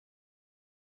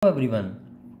Hello everyone,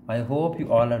 I hope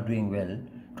you all are doing well.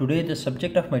 Today the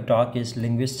subject of my talk is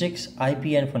Linguistics,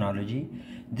 IPA and Phonology.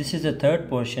 This is the third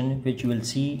portion which you will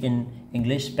see in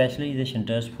English Specialization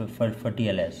test for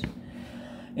TLS.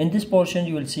 In this portion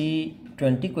you will see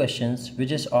 20 questions,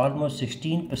 which is almost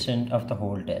 16% of the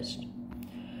whole test.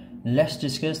 Let's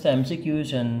discuss the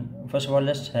MCQs, and first of all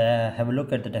let's have a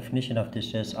look at the definition of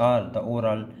this test or the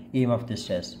overall aim of this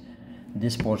test,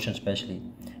 this portion especially.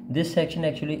 This section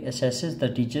actually assesses the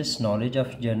teacher's knowledge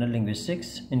of general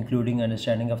linguistics, including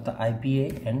understanding of the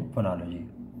IPA and phonology.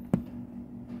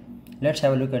 Let's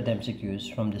have a look at the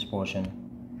MCQs from this portion.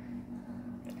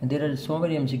 There are so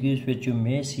many MCQs which you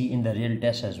may see in the real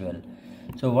test as well.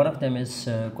 So one of them is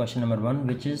question number 1,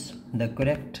 which is the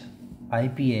correct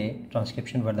IPA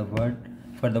transcription for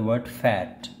the word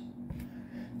fat.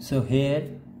 So here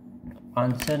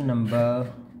answer number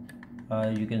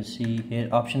you can see here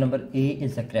option number A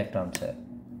is the correct answer.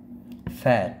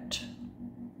 Fat.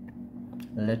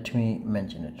 Let me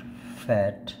mention it.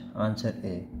 Fat, answer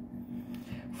A.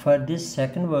 For this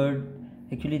second word,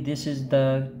 actually this is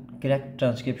the correct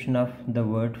transcription of the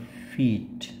word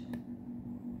feet.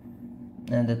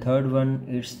 And the third one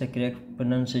is the correct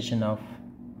pronunciation of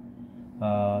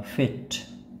fit.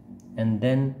 And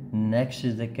then next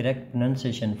is the correct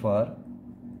pronunciation for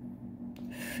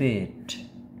fate.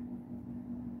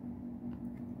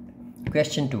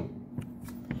 Question 2.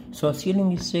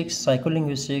 Sociolinguistics,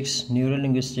 psycholinguistics,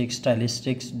 neurolinguistics,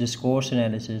 stylistics, discourse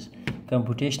analysis,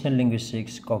 computational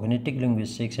linguistics, cognitive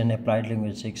linguistics and applied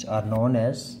linguistics are known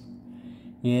as,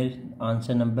 here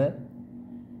answer number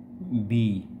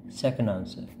B, second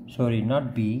answer. Sorry,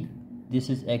 not B, this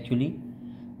is actually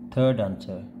third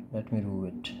answer. Let me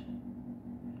remove it.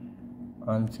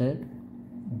 Answer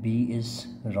B is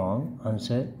wrong,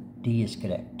 answer D is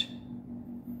correct.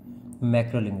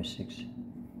 Macrolinguistics.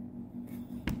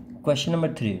 Question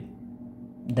number 3.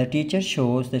 The teacher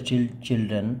shows the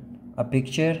children a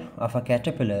picture of a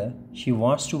caterpillar. She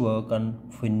wants to work on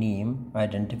phoneme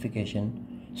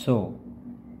identification. So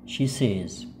she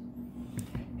says,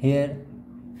 here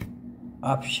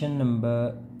option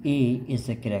number A is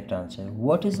the correct answer.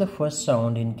 What is the first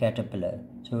sound in caterpillar?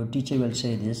 So teacher will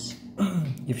say this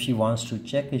if she wants to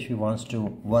check, if she wants to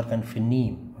work on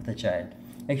phoneme of the child.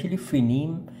 Actually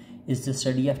phoneme is the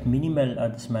study of minimal or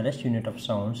the smallest unit of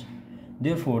sounds.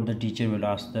 Therefore, the teacher will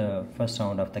ask the first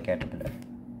sound of the caterpillar.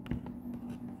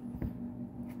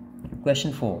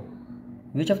 Question 4.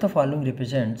 Which of the following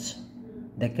represents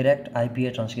the correct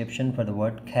IPA transcription for the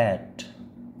word cat?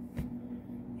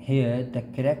 Here, the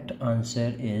correct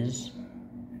answer is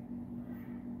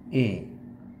A,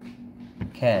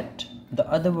 cat. The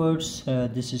other words,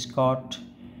 this is caught.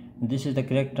 This is the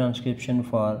correct transcription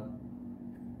for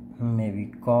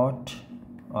maybe caught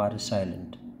or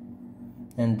silent,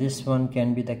 and this one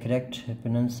can be the correct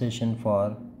pronunciation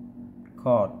for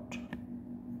caught,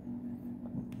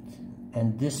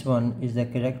 and this one is the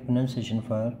correct pronunciation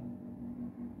for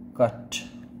cut.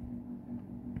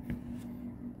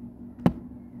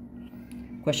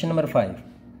 Question number 5.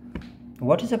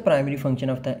 What is the primary function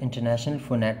of the International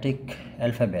Phonetic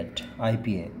Alphabet,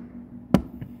 IPA?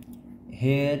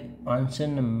 Here answer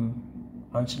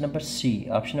number C,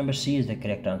 option number C is the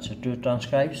correct answer, to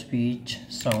transcribe speech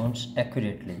sounds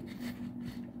accurately.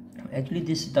 Actually,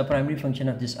 the primary function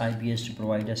of this IPA is to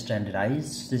provide a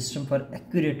standardized system for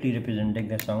accurately representing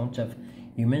the sounds of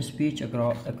human speech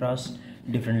across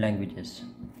different languages.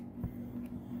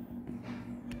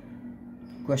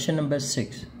 Question number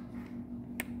 6.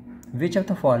 Which of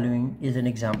the following is an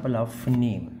example of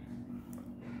phoneme?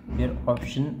 Here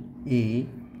option A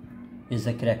is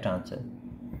the correct answer.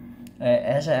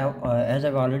 As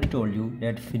I've already told you,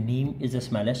 that phoneme is the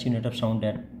smallest unit of sound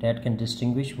that can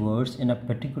distinguish words in a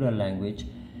particular language.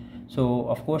 So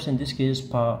of course in this case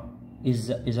pa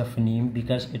is a phoneme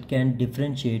because it can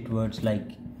differentiate words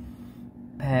like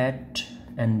pat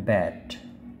and bat,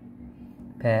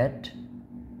 pat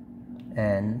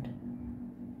and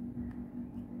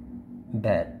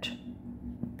bat,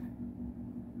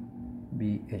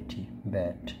 B-A-T,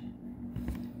 bat.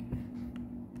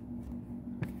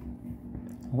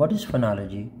 What is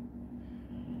phonology?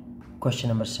 Question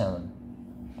number 7.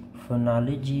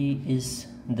 Phonology is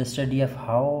the study of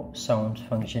how sounds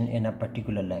function in a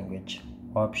particular language.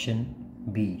 Option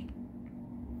B.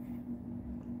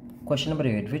 Question number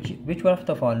 8. Which one of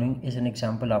the following is an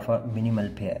example of a minimal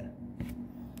pair?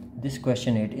 This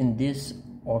question 8. In this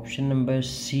option number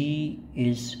C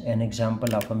is an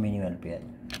example of a minimal pair.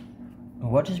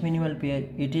 What is minimal pair?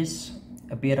 It is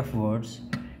a pair of words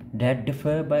that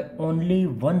differ by only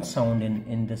one sound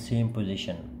in the same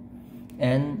position,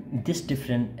 and this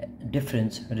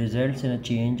difference results in a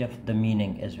change of the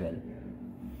meaning as well.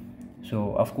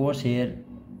 So of course here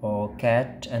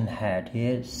cat and hat,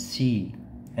 here C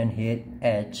and here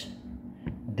H,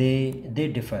 they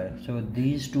differ. So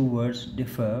these two words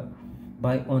differ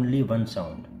by only one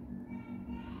sound.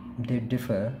 They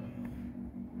differ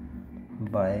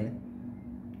by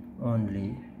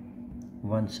only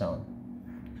one sound.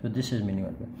 So this is meaning.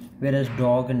 Whereas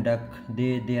dog and duck,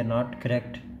 they are not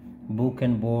correct. Book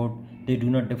and board, they do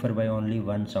not differ by only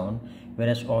one sound.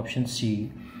 Whereas option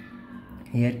C,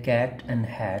 here cat and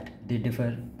hat, they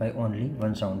differ by only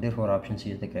one sound. Therefore option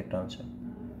C is the correct answer.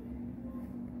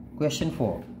 Question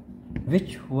 4.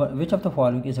 Which of the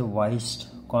following is a voiced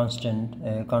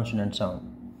consonant sound?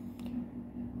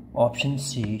 Option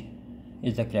C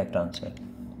is the correct answer.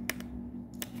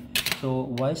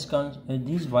 So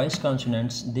these voiced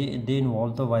consonants, they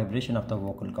involve the vibration of the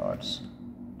vocal cords.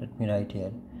 Let me write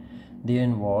here. They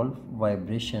involve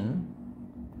vibration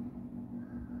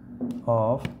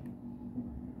of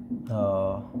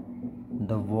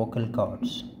the vocal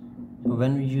cords. So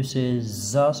when you say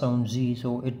za sound, z,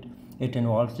 so it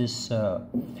involves this a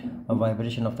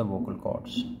vibration of the vocal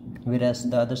cords. Whereas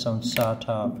the other sound sa,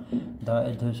 ta,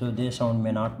 so their sound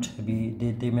may not be,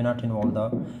 they may not involve the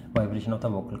vibration of the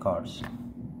vocal cords.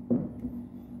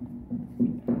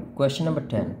 Question number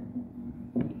 10.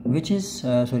 What is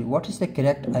the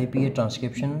correct IPA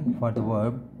transcription for the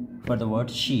word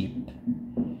sheep?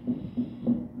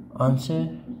 Answer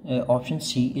option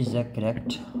C is the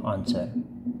correct answer.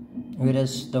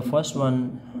 Whereas the first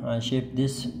one, sheep, the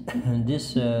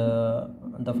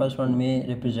first one may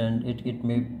represent it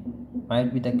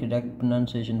might be the correct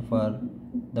pronunciation for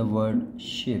the word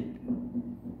sheep.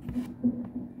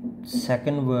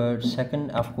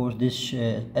 Second, of course, this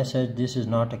this is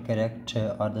not a correct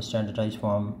or the standardized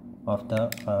form of the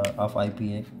of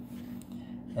IPA,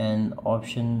 and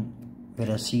option,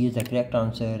 whereas C is the correct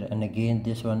answer, and again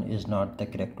this one is not the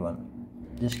correct one.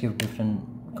 This gives different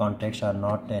contexts or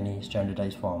not any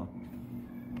standardized form.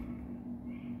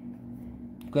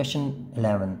 Question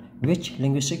 11. Which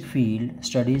linguistic field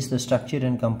studies the structure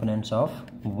and components of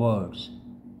words?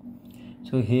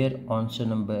 So here option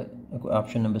number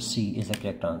C is the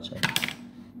correct answer.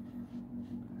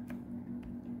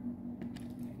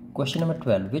 Question number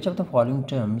 12. Which of the following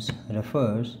terms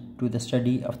refers to the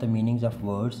study of the meanings of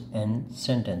words and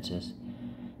sentences?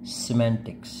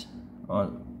 Semantics.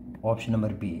 Option number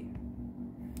B.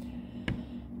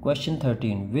 Question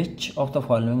 13. Which of the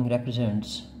following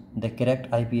represents the correct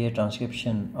IPA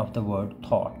transcription of the word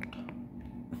thought?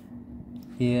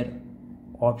 Here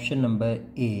option number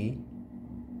A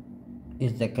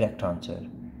is the correct answer.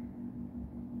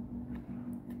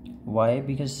 Why?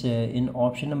 Because in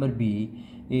option number B,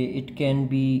 it can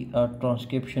be a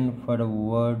transcription for a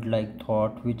word like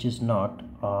thought, which is not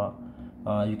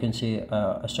you can say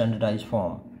a standardized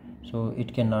form, so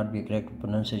it cannot be a correct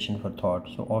pronunciation for thought.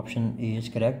 So option A is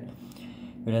correct,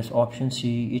 whereas option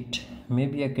C, it may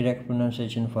be a correct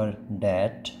pronunciation for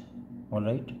dat. All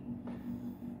right,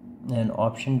 and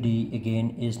option D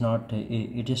again is not,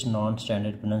 it is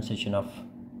non-standard pronunciation of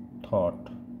thought,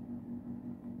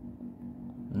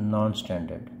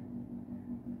 non-standard.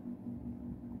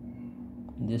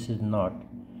 This is not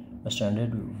a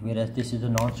standard, whereas this is a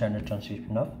non-standard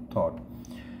transcription of thought.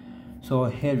 So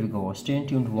here we go. Stay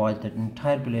tuned to watch the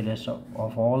entire playlist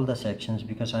of all the sections,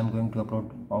 because I'm going to upload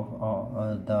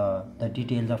the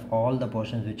details of all the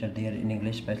portions which are there in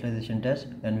English specialization test,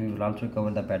 and we will also cover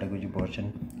the pedagogy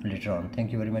portion later on.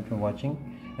 Thank you very much for watching,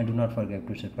 and do not forget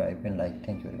to subscribe and like.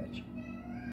 Thank you very much.